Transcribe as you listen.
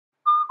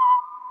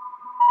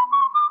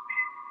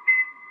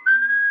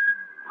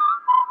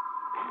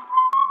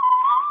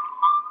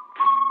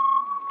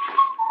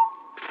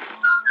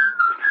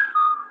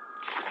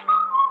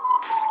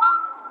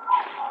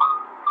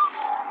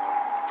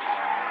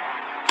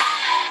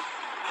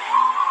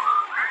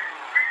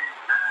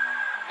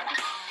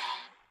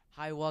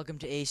Hi, welcome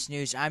to A.C.E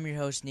News. I'm your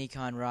host,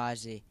 Nikon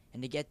Razi.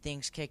 And to get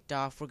things kicked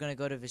off, we're going to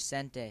go to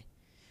Vicente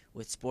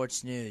with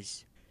sports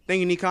news.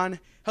 Thank you, Nikon.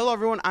 Hello,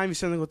 everyone. I'm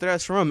Vicente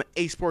Gutierrez from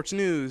A Sports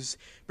News,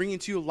 bringing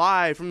to you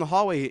live from the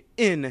hallway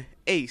in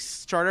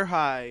Ace Charter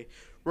High.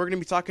 We're going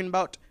to be talking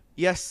about,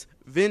 yes,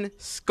 Vin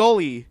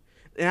Scully.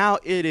 Now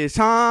it is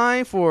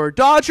time for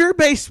Dodger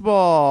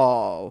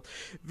baseball.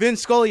 Vin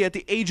Scully, at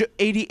the age of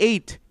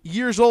 88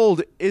 years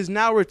old, is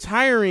now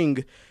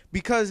retiring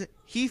because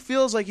he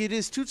feels like it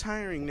is too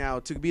tiring now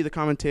to be the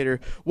commentator.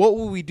 What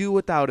will we do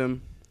without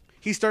him?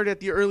 He started at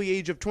the early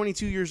age of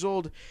 22 years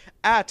old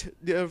at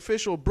the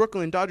official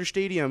Brooklyn Dodger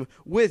Stadium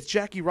with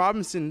Jackie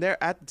Robinson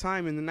there at the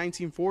time in the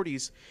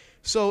 1940s.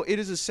 So it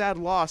is a sad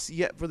loss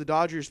yet for the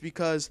Dodgers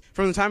because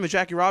from the time of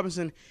Jackie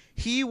Robinson,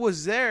 he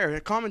was there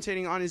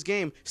commentating on his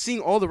game, seeing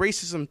all the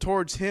racism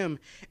towards him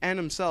and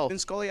himself. Vin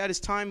Scully at his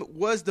time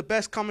was the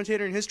best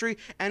commentator in history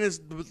and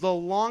is the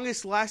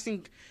longest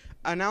lasting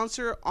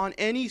announcer on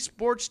any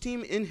sports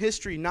team in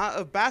history, not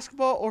of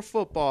basketball or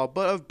football,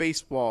 but of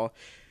baseball.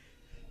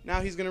 Now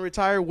he's going to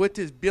retire with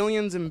his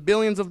billions and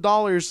billions of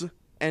dollars,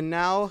 and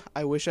now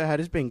I wish I had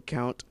his bank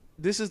account.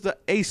 This is the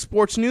A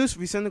Sports News.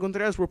 Vicente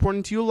Contreras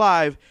reporting to you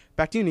live.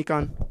 Back to you,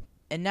 Nikon.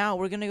 And now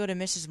we're going to go to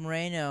Mrs.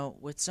 Moreno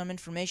with some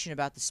information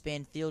about the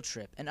Spain field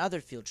trip and other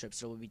field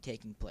trips that will be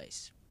taking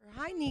place.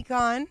 Hi,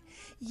 Nikon.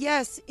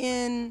 Yes,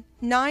 in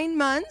 9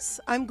 months,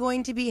 I'm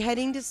going to be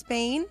heading to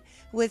Spain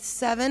with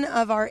 7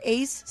 of our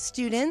ACE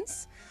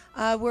students.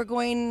 We're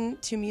going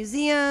to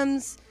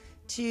museums,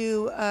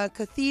 to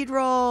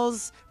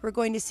cathedrals. We're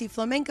going to see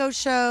flamenco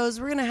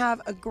shows. We're going to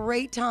have a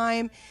great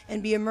time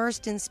and be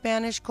immersed in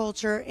Spanish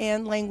culture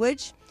and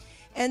language.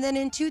 And then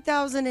in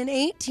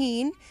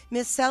 2018,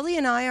 Miss Sally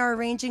and I are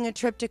arranging a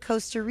trip to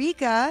Costa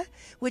Rica,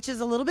 which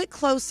is a little bit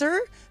closer,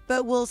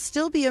 but we'll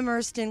still be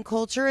immersed in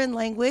culture and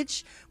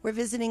language. We're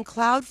visiting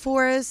cloud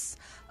forests,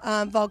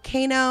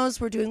 volcanoes.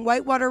 We're doing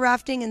whitewater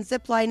rafting and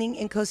zip lining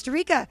in Costa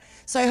Rica.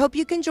 So I hope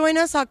you can join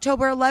us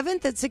October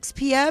 11th at 6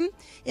 p.m.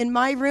 in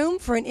my room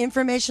for an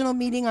informational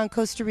meeting on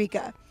Costa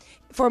Rica.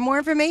 For more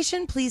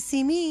information, please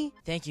see me.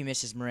 Thank you,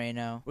 Mrs.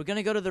 Moreno. We're going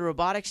to go to the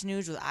robotics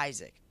news with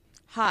Isaac.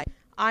 Hi,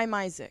 I'm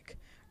Isaac.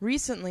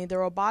 Recently, the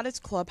Robotics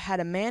Club had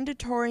a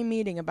mandatory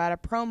meeting about a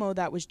promo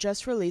that was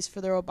just released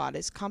for the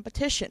robotics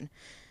competition.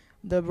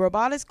 The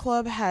Robotics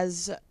Club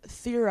has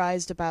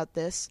theorized about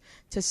this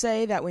to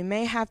say that we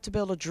may have to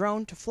build a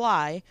drone to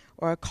fly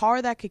or a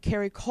car that could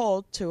carry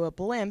coal to a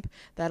blimp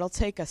that'll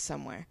take us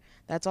somewhere.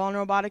 That's all in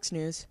robotics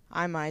news.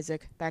 I'm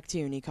Isaac. Back to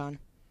you, Nikon.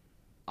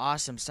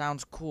 Awesome.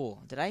 Sounds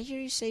cool. Did I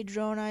hear you say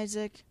drone,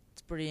 Isaac?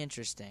 It's pretty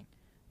interesting.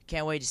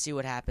 Can't wait to see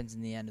what happens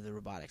in the end of the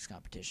robotics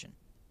competition.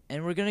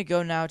 And we're going to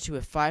go now to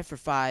a 5 for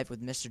 5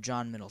 with Mr.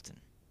 John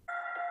Middleton.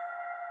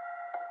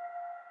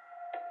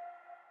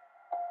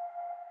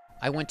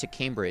 I went to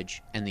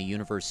Cambridge and the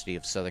University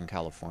of Southern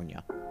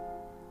California.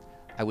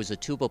 I was a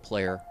tuba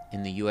player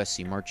in the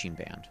USC marching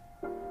band,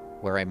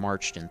 where I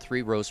marched in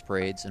 3 rose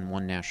parades and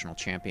 1 national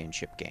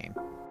championship game.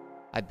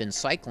 I've been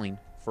cycling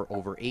for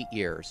over 8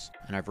 years,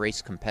 and I've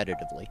raced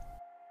competitively.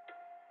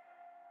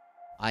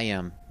 I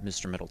am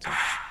Mr. Middleton.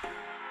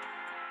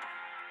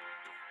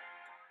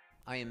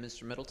 I am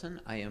Mr. Middleton.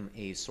 I am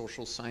a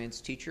social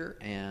science teacher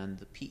and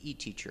the PE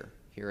teacher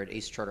here at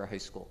ACE Charter High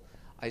School.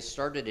 I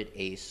started at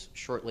ACE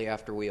shortly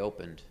after we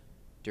opened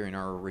during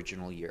our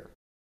original year.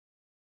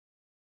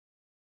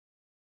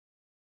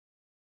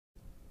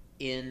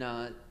 In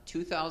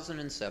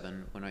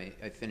 2007, when I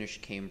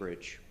finished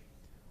Cambridge,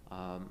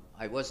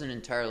 I wasn't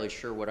entirely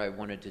sure what I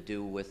wanted to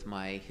do with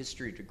my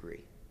history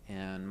degree,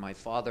 and my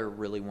father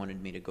really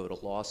wanted me to go to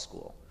law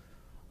school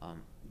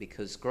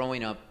because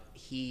growing up,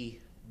 he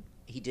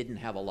didn't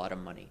have a lot of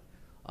money.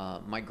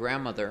 My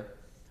grandmother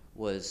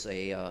was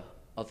a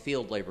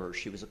field laborer.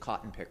 She was a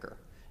cotton picker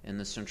in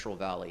the Central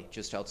Valley,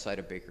 just outside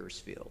of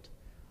Bakersfield.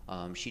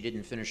 She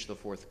didn't finish the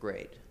 4th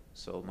grade,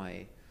 so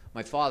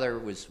my father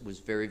was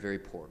very, very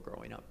poor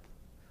growing up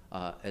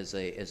as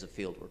a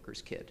field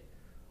worker's kid.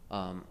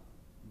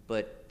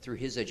 But through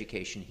his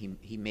education,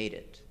 he made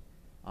it.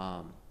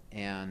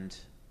 And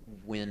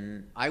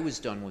when I was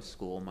done with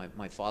school,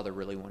 my father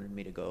really wanted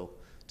me to go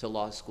to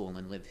law school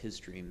and live his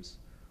dreams.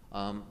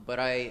 But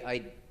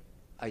I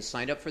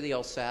signed up for the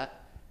LSAT,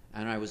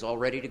 and I was all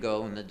ready to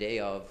go. And the day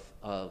of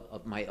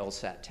my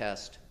LSAT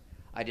test,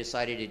 I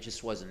decided it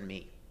just wasn't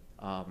me.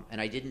 And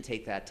I didn't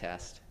take that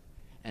test.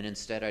 And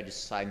instead, I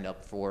just signed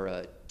up for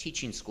a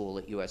teaching school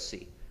at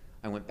USC.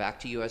 I went back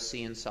to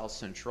USC in South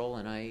Central,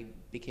 and I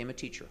became a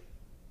teacher,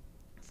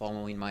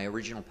 following my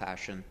original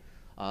passion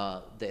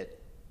that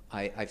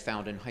I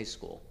found in high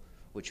school,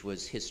 which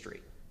was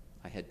history.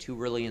 I had 2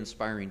 really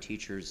inspiring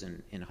teachers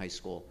in high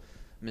school,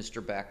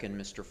 Mr. Beck and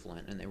Mr.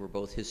 Flint, and they were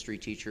both history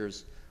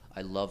teachers.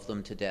 I loved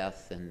them to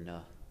death, and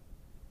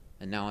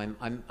now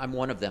I'm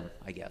one of them,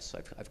 I guess.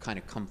 I've kind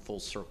of come full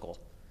circle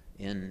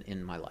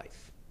in my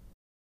life.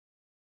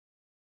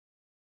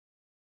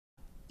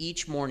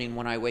 Each morning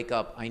when I wake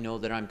up, I know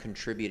that I'm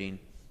contributing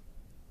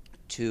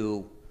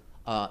to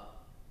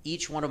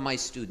each one of my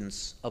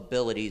students'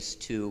 abilities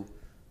to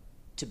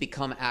to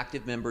become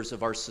active members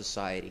of our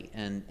society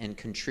and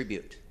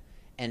contribute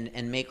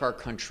and make our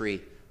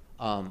country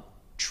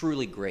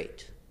truly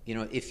great. You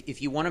know,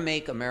 if you want to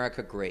make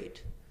America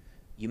great,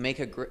 you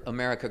make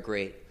America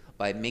great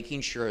by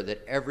making sure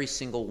that every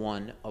single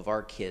one of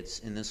our kids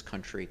in this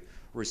country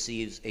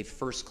receives a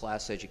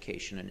first-class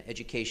education, an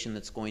education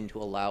that's going to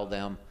allow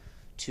them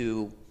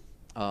to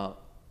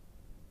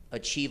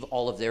achieve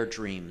all of their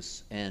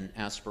dreams and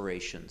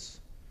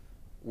aspirations.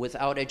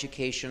 Without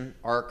education,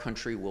 our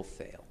country will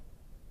fail.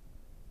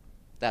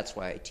 That's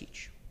why I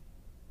teach.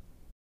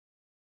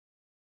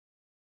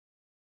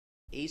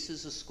 ACE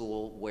is a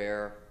school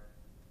where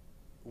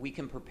we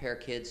can prepare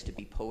kids to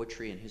be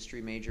poetry and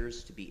history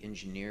majors, to be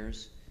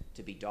engineers,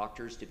 to be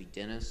doctors, to be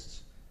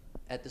dentists.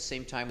 At the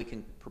same time, we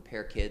can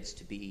prepare kids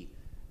to be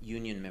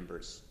union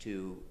members,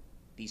 to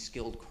be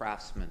skilled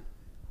craftsmen,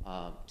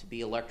 to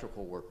be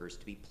electrical workers,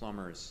 to be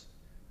plumbers.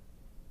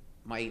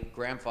 My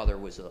grandfather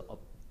was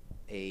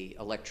a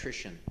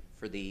electrician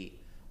for the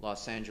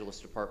Los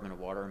Angeles Department of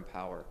Water and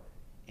Power,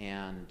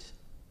 and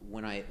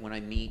when I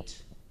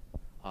meet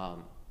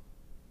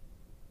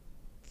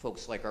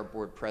folks like our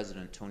board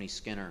president, Tony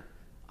Skinner,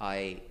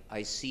 I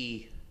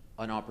see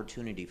an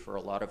opportunity for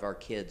a lot of our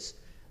kids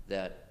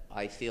that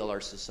I feel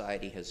our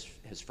society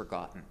has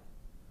forgotten.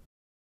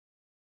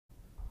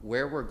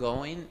 Where we're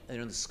going, you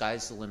know, the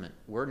sky's the limit.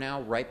 We're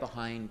now right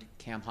behind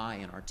Cam High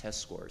in our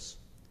test scores.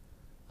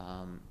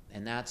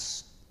 And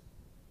that's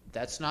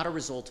not a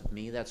result of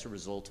me, that's a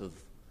result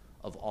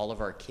of all of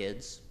our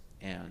kids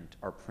and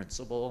our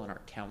principal and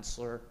our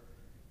counselor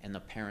and the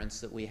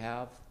parents that we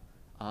have.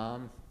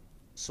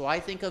 So I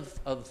think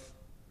of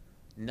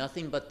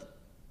nothing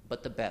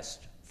but the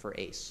best for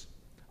ACE.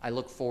 I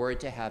look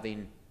forward to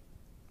having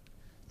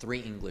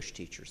 3 English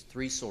teachers,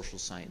 3 social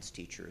science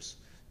teachers,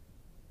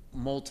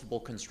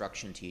 multiple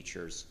construction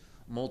teachers,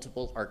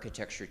 multiple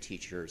architecture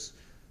teachers,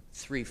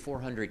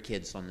 400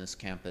 kids on this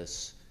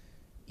campus,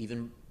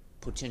 even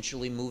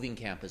potentially moving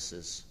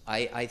campuses.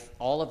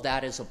 All of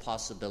that is a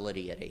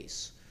possibility at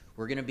ACE.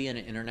 We're going to be an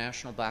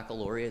international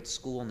baccalaureate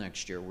school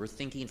next year. We're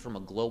thinking from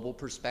a global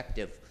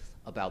perspective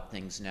about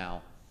things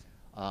now.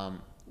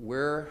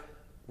 We're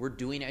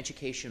doing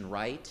education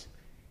right,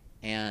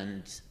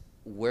 and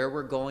where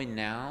we're going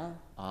now,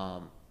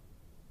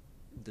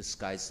 the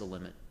sky's the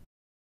limit.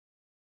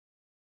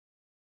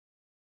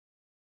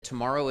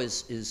 Tomorrow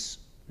is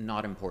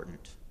not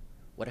important.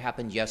 What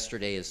happened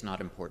yesterday is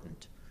not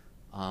important.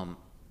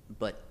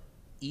 But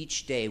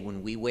each day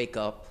when we wake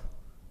up,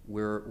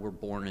 we're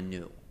born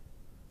anew.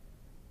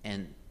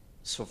 And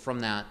so from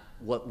that,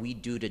 what we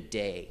do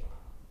today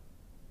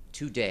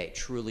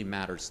truly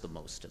matters the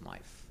most in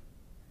life.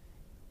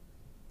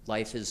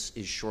 Life is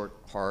short,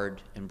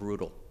 hard, and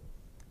brutal,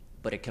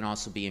 but it can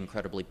also be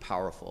incredibly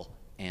powerful,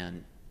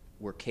 and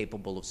we're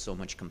capable of so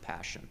much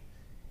compassion.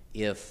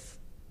 If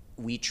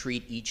we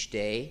treat each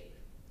day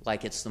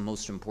like it's the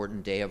most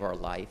important day of our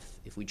life,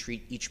 if we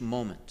treat each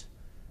moment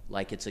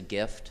like it's a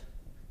gift,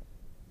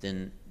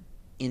 then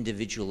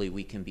individually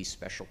we can be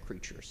special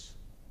creatures.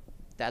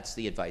 That's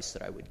the advice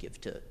that I would give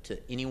to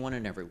anyone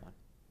and everyone.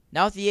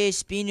 Now with the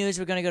A.C.E news,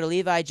 we're going to go to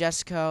Levi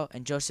Jessico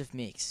and Joseph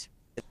Meeks.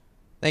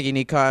 Thank you,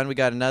 Nikon. We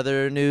got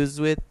another news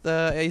with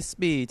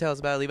A.C.E. Tell us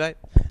about it, Levi.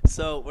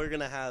 So we're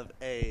going to have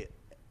a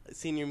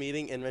senior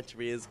meeting in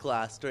Renteria's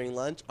class during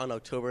lunch on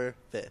October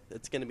 5th.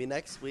 It's going to be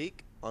next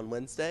week on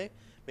Wednesday.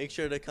 Make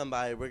sure to come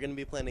by. We're going to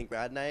be planning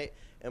grad night,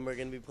 and we're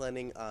going to be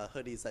planning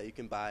hoodies that you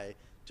can buy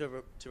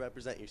to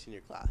represent your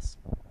senior class.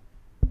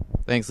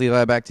 Thanks,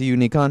 Levi. Back to you,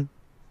 Nikon.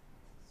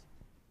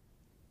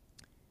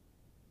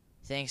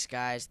 Thanks,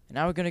 guys.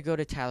 Now we're going to go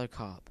to Tyler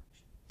Cobb.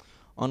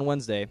 On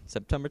Wednesday,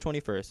 September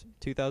 21st,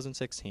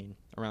 2016,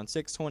 around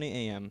 6:20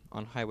 a.m.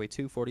 on Highway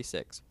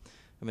 246,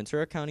 a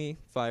Ventura County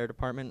Fire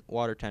Department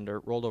water tender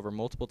rolled over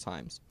multiple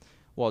times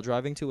while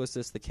driving to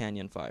assist the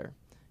canyon fire.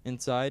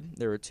 Inside,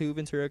 there were 2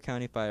 Ventura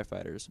County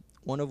firefighters,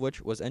 one of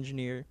which was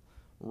engineer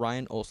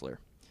Ryan Osler,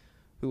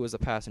 who was a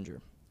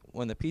passenger.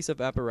 When the piece of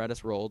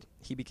apparatus rolled,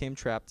 he became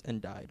trapped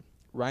and died.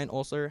 Ryan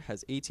Osler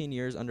has 18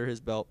 years under his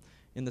belt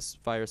in the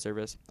fire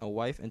service, a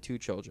wife and 2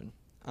 children.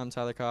 I'm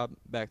Tyler Cobb.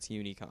 Back to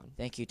you, Nikon.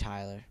 Thank you,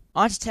 Tyler.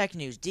 On to tech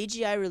news.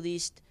 DJI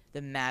released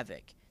the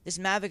Mavic. This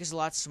Mavic is a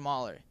lot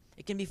smaller.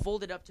 It can be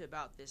folded up to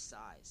about this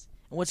size.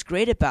 And what's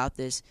great about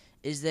this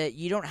is that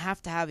you don't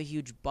have to have a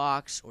huge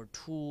box or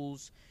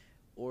tools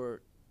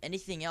or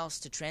anything else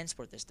to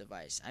transport this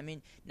device. I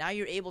mean, now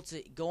you're able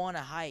to go on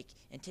a hike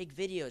and take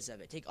videos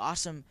of it. Take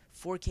awesome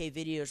 4K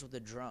videos with a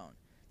drone.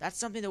 That's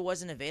something that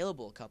wasn't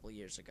available a couple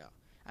years ago.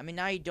 I mean,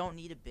 now you don't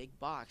need a big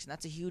box, and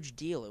that's a huge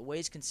deal. It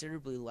weighs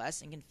considerably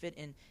less and can fit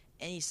in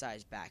any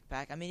size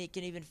backpack. I mean, it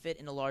can even fit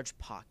in a large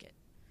pocket.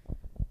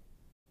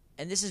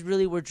 And this is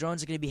really where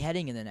drones are going to be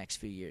heading in the next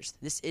few years.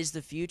 This is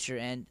the future,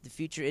 and the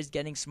future is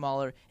getting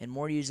smaller and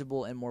more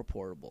usable and more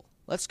portable.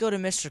 Let's go to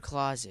Mr.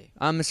 Clausy.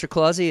 I'm Mr.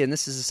 Clausy, and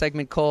this is a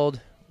segment called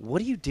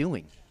What Are You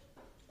Doing?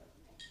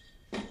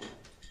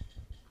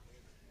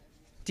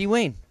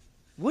 Dwayne,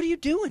 what are you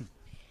doing?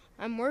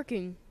 I'm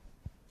working.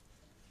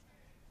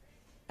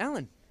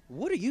 Alan,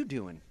 what are you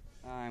doing?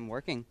 I'm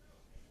working.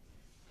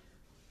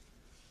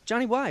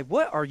 Johnny, why?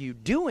 What are you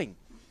doing?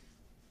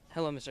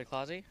 Hello, Mr.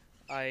 Clausy.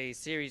 I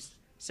series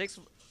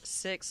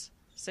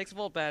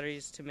 6-volt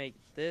batteries to make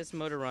this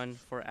motor run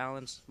for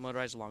Alan's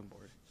motorized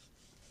longboard.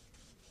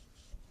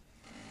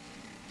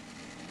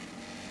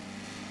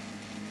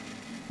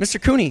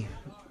 Mr. Cooney,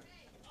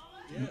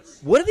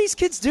 what are these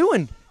kids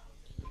doing?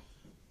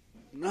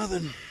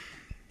 Nothing.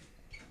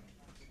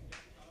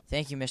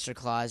 Thank you, Mr.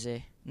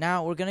 Clausy.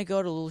 Now we're gonna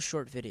go to a little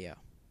short video.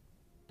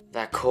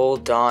 That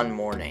cold dawn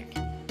morning.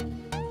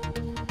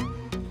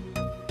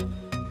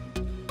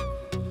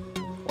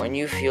 When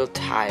you feel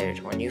tired,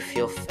 when you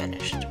feel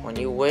finished, when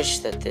you wish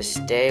that this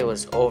day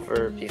was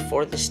over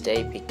before this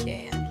day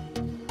began.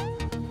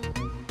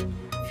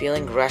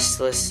 Feeling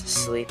restless,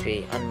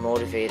 sleepy,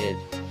 unmotivated,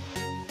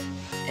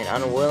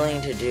 and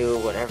unwilling to do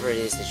whatever it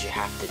is that you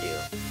have to do.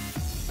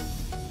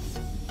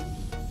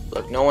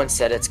 Look, no one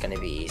said it's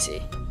gonna be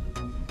easy.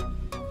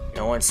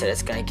 No one said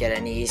it's gonna get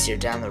any easier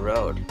down the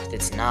road.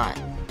 It's not.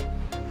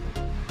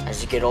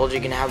 As you get older,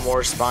 you're gonna have more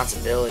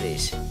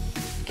responsibilities.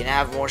 You're gonna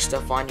have more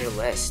stuff on your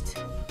list.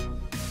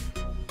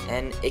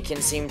 And it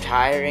can seem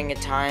tiring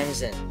at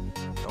times and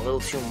a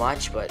little too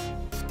much, but you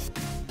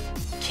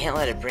can't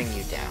let it bring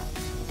you down.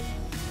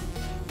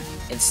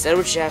 Instead,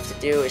 what you have to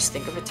do is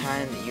think of a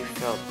time that you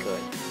felt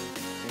good.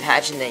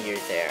 Imagine that you're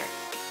there.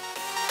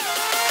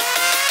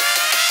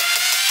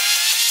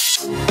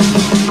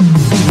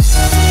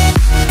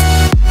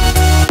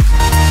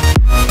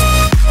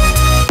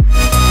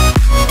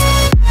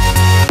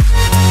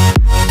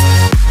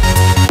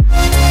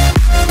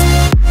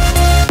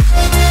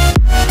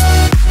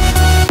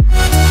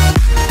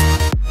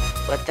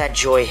 Let that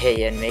joy hit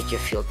you and make you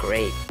feel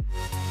great.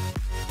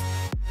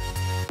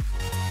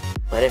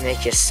 Let it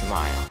make you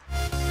smile.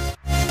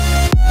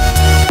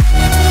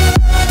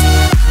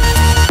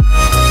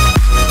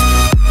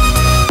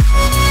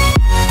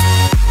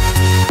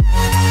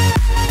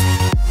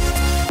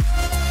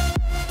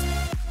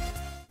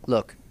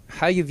 Look,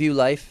 how you view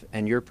life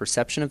and your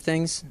perception of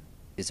things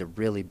is a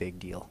really big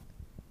deal.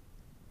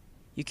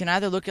 You can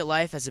either look at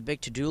life as a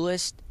big to-do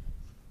list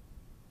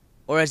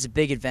or as a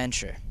big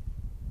adventure.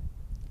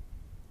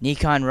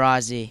 Nikon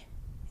Razi,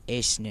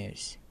 Ace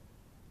News.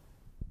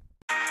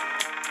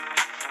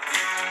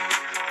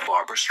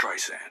 Barbra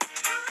Streisand.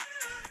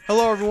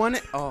 Hello, everyone.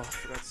 Oh, I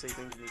forgot to say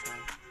thank you,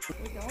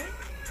 Nikon.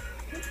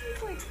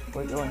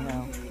 We're going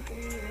now.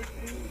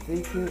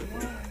 3, 2,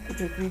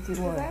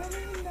 1.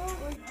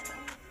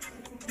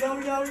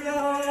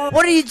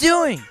 What are you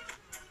doing?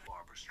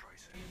 Barbra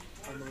Streisand.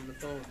 I'm on the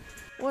phone.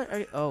 What are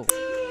you? Oh.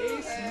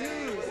 Ace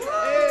News.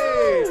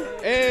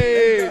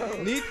 Hey,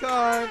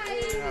 Nikon.